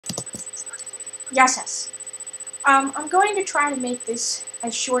Yes, yes. I'm going to try to make this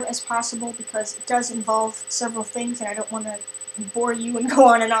as short as possible because it does involve several things and I don't want to bore you and go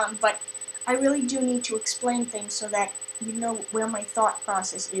on and on, but I really do need to explain things so that you know where my thought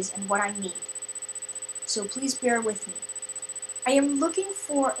process is and what I need. So please bear with me. I am looking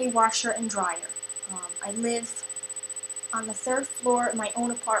for a washer and dryer. I live on the 3rd floor of my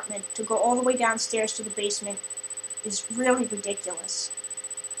own apartment. To go all the way downstairs to the basement is really ridiculous.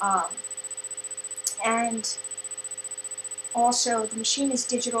 Um, and also, the machine is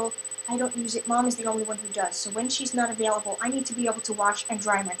digital. I don't use it. Mom is the only one who does. So when she's not available, I need to be able to wash and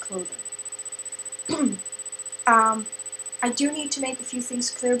dry my clothing. I do need to make a few things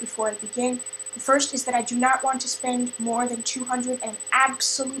clear before I begin. The first is that I do not want to spend more than $200, an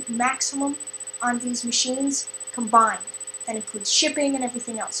absolute maximum, on these machines combined. That includes shipping and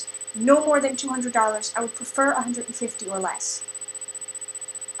everything else. No more than $200. I would prefer $150 or less.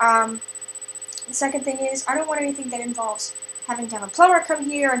 The second thing is, I don't want anything that involves having to have a plumber come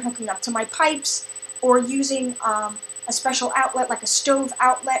here and hooking up to my pipes, or using a special outlet like a stove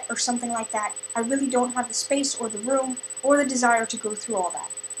outlet or something like that. I really don't have the space or the room or the desire to go through all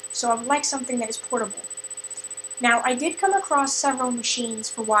that. So I would like something that is portable. Now, I did come across several machines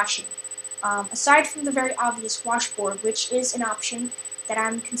for washing. Aside from the very obvious washboard, which is an option that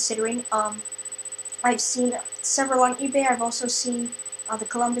I'm considering, I've seen several on eBay. I've also seen the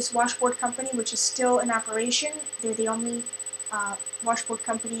Columbus Washboard Company, which is still in operation. They're the only washboard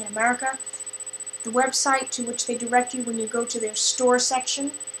company in America. The website to which they direct you when you go to their store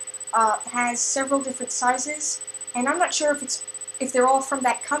section has several different sizes, and I'm not sure if they're all from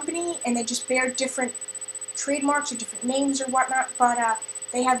that company and they just bear different trademarks or different names or whatnot, but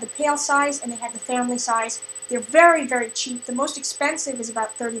they have the pail size and they have the family size. They're very, very cheap. The most expensive is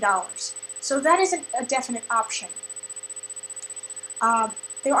about $30. So that isn't a definite option.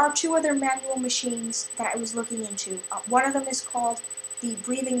 There are 2 other manual machines that I was looking into. One of them is called the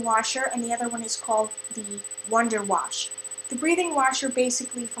breathing washer, and the other one is called the Wonder Wash. The breathing washer,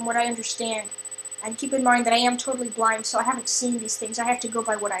 basically, from what I understand, and keep in mind that I am totally blind, so I haven't seen these things. I have to go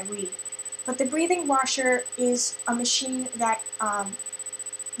by what I read. But the breathing washer is a machine that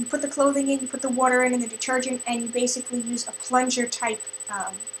you put the clothing in, you put the water in and the detergent, and you basically use a plunger-type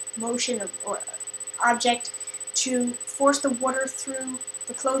motion or object to force the water through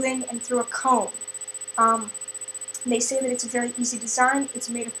the clothing and through a cone. They say that it's a very easy design. It's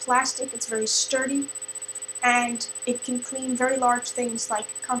made of plastic. It's very sturdy. And it can clean very large things like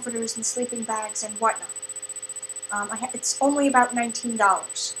comforters and sleeping bags and whatnot. It's only about $19.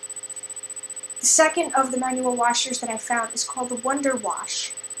 The second of the manual washers that I found is called the Wonder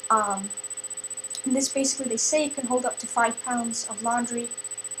Wash. And this basically, they say it can hold up to 5 pounds of laundry.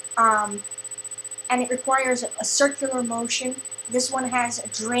 And it requires a circular motion. This one has a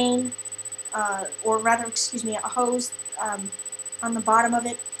drain, or rather, excuse me, a hose on the bottom of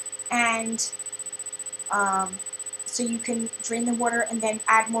it, and so you can drain the water and then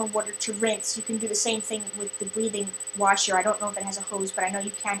add more water to rinse. You can do the same thing with the breathing washer. I don't know if it has a hose, but I know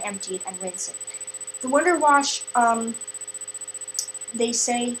you can empty it and rinse it. The Wonder Wash, they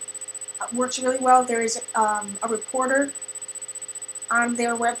say, works really well. There is a reporter on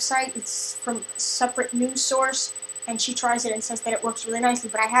their website. It's from a separate news source, and she tries it and says that it works really nicely,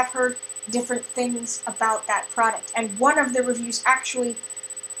 but I have heard different things about that product, and one of the reviews actually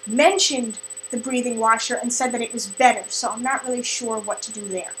mentioned the breathing washer and said that it was better, so I'm not really sure what to do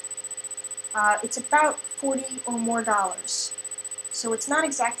there. It's about $40 or more, so it's not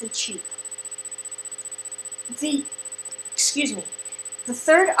exactly cheap. The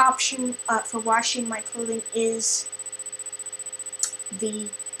third option for washing my clothing is the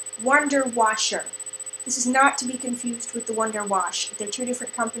Wonder Washer. This is not to be confused with the Wonder Wash. They're 2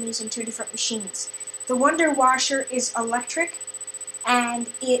 different companies and 2 different machines. The Wonder Washer is electric, and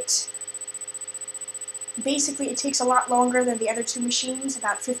it takes a lot longer than the other 2 machines,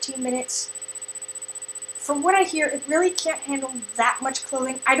 about 15 minutes. From what I hear, it really can't handle that much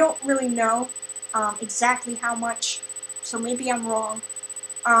clothing. I don't really know exactly how much, so maybe I'm wrong.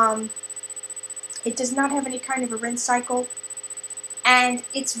 It does not have any kind of a rinse cycle. And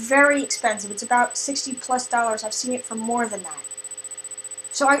it's very expensive. It's about $60+. I've seen it for more than that.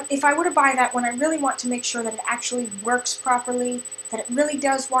 So if I were to buy that one, I really want to make sure that it actually works properly, that it really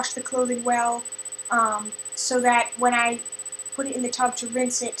does wash the clothing well, so that when I put it in the tub to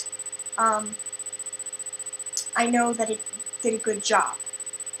rinse it, I know that it did a good job.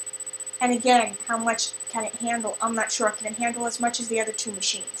 And again, how much can it handle? I'm not sure. Can it handle as much as the other 2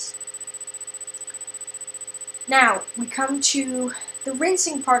 machines? Now, we come to the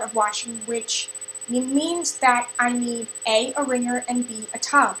rinsing part of washing, which means that I need A, a wringer, and B, a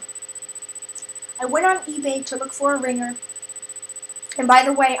tub. I went on eBay to look for a wringer, and by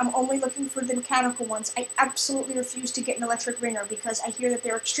the way, I'm only looking for the mechanical ones. I absolutely refuse to get an electric wringer because I hear that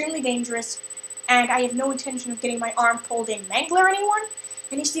they're extremely dangerous, and I have no intention of getting my arm pulled in. Mangler, anyone?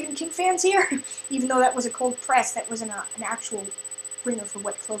 Any Stephen King fans here? Even though that was a cold press, that wasn't an actual wringer for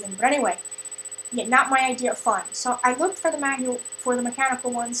wet clothing. But anyway, yeah, not my idea of fun. So I looked for the manual for the mechanical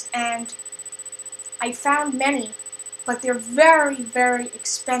ones, and I found many, but they're very, very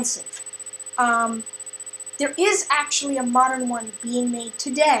expensive. There is actually a modern one being made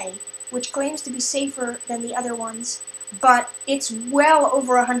today, which claims to be safer than the other ones, but it's well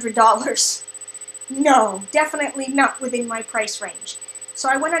over $100. No, definitely not within my price range. So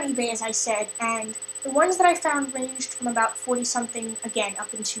I went on eBay, as I said, and the ones that I found ranged from about 40-something, again,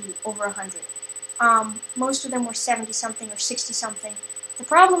 up into over 100. Most of them were 70-something or 60-something. The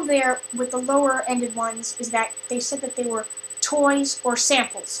problem there with the lower-ended ones is that they said that they were toys or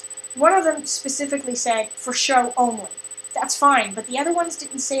samples. One of them specifically said, for show only. That's fine, but the other ones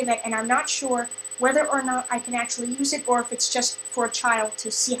didn't say that, and I'm not sure whether or not I can actually use it, or if it's just for a child to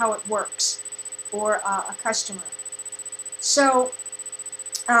see how it works, or a customer. So,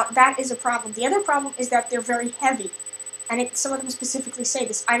 that is a problem. The other problem is that they're very heavy, and some of them specifically say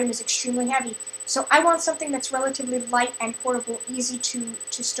this item is extremely heavy. So I want something that's relatively light and portable, easy to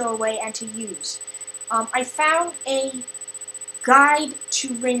stow away and to use. I found a guide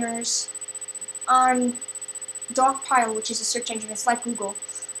to ringers on Dogpile, which is a search engine. It's like Google,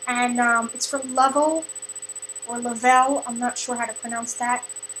 and it's from Lovell or Lavelle. I'm not sure how to pronounce that.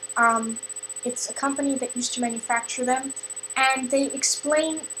 It's a company that used to manufacture them, and they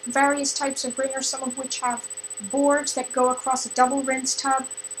explain various types of ringers, some of which have boards that go across a double rinse tub,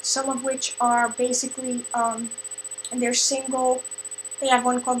 some of which are basically and they're single. They have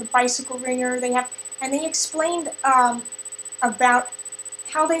one called the bicycle wringer. And they explained about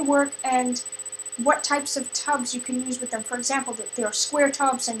how they work and what types of tubs you can use with them. For example, there are square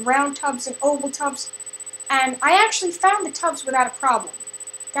tubs and round tubs and oval tubs. And I actually found the tubs without a problem.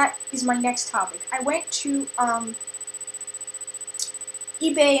 That is my next topic. I went to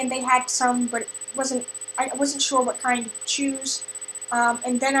eBay and they had some, but I wasn't sure what kind to choose.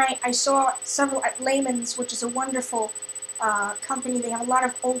 And then I saw several at Lehman's, which is a wonderful company. They have a lot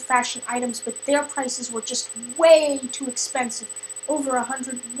of old-fashioned items, but their prices were just way too expensive.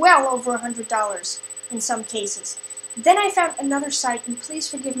 Well over $100 in some cases. Then I found another site, and please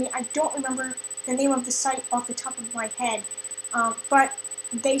forgive me, I don't remember the name of the site off the top of my head, but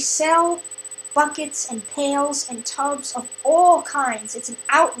they sell buckets and pails and tubs of all kinds. It's an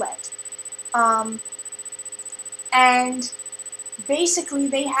outlet. And basically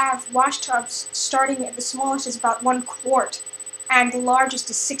they have wash tubs starting at the smallest is about 1 quart, and the largest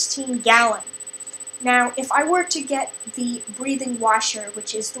is 16 gallon. Now, if I were to get the breathing washer,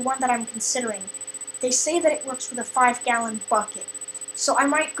 which is the one that I'm considering, they say that it works with a 5-gallon bucket. So I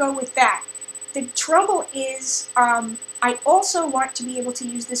might go with that. The trouble is, I also want to be able to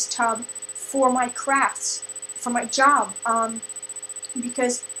use this tub for my crafts, for my job,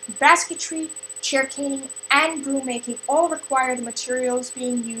 because basketry, chair caning, and broom making all require the materials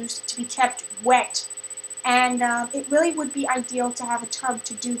being used to be kept wet, and it really would be ideal to have a tub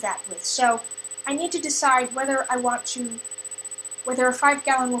to do that with. So I need to decide whether a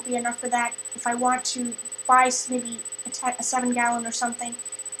 5-gallon will be enough for that, if I want to buy maybe a 7-gallon or something,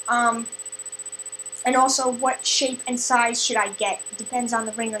 and also what shape and size should I get. It depends on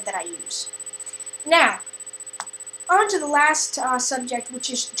the wringer that I use. Now, on to the last subject, which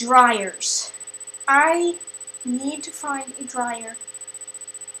is dryers. I need to find a dryer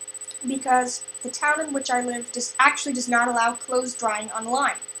because the town in which I live actually does not allow clothes drying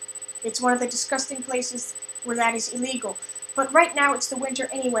online. It's one of the disgusting places where that is illegal. But right now it's the winter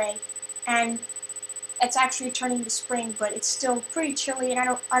anyway, and it's actually turning to spring, but it's still pretty chilly,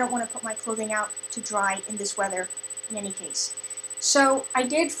 and I don't want to put my clothing out to dry in this weather in any case. So I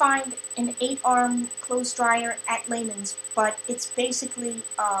did find an 8-arm clothes dryer at Lehman's, but it's basically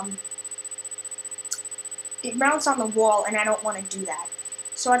it mounts on the wall, and I don't want to do that.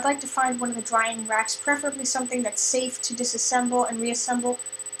 So I'd like to find one of the drying racks, preferably something that's safe to disassemble and reassemble,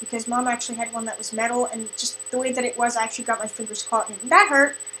 because Mom actually had one that was metal, and just the way that it was, I actually got my fingers caught in it, and that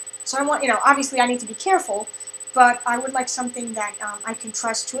hurt. So I want, obviously I need to be careful, but I would like something that I can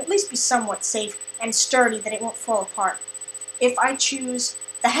trust to at least be somewhat safe and sturdy, that it won't fall apart. If I choose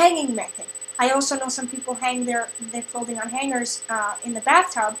the hanging method, I also know some people hang their clothing on hangers in the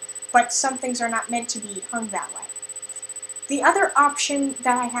bathtub, but some things are not meant to be hung that way. The other option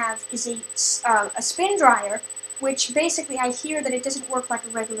that I have is a spin dryer, which basically I hear that it doesn't work like a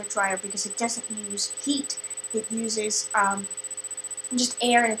regular dryer because it doesn't use heat. It uses just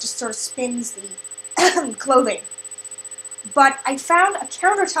air, and it just sort of spins clothing. But I found a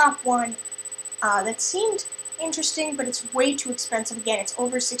countertop one that seemed interesting, but it's way too expensive. Again, it's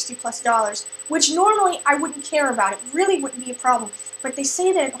over $60+, which normally I wouldn't care about. It really wouldn't be a problem. But they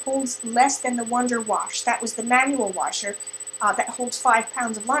say that it holds less than the Wonder Wash. That was the manual washer that holds 5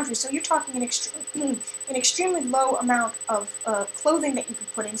 pounds of laundry. So you're talking an extremely low amount of clothing that you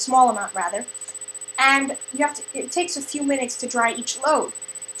could put in, small amount rather. And you have to. It takes a few minutes to dry each load.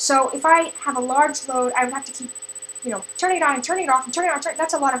 So if I have a large load, I would have to keep, turning it on and turning it off and turning it on.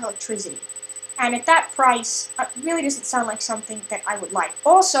 That's a lot of electricity. And at that price, it really doesn't sound like something that I would like.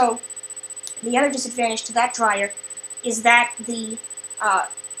 Also, the other disadvantage to that dryer is that the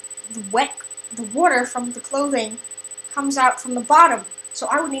water from the clothing comes out from the bottom. So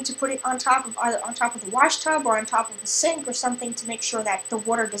I would need to put it on top of either on top of the wash tub or on top of the sink or something to make sure that the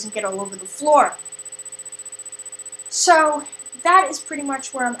water doesn't get all over the floor. So that is pretty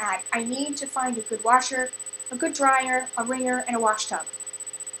much where I'm at. I need to find a good washer, a good dryer, a wringer, and a wash tub.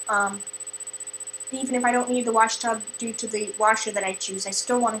 Even if I don't need the wash tub due to the washer that I choose, I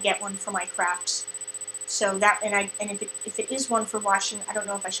still want to get one for my crafts. So that, and if it is one for washing, I don't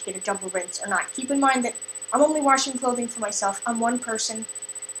know if I should get a double rinse or not. Keep in mind that I'm only washing clothing for myself. I'm one person,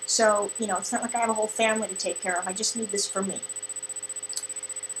 so it's not like I have a whole family to take care of. I just need this for me.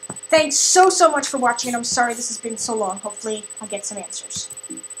 Thanks so much for watching, and I'm sorry this has been so long. Hopefully I'll get some answers.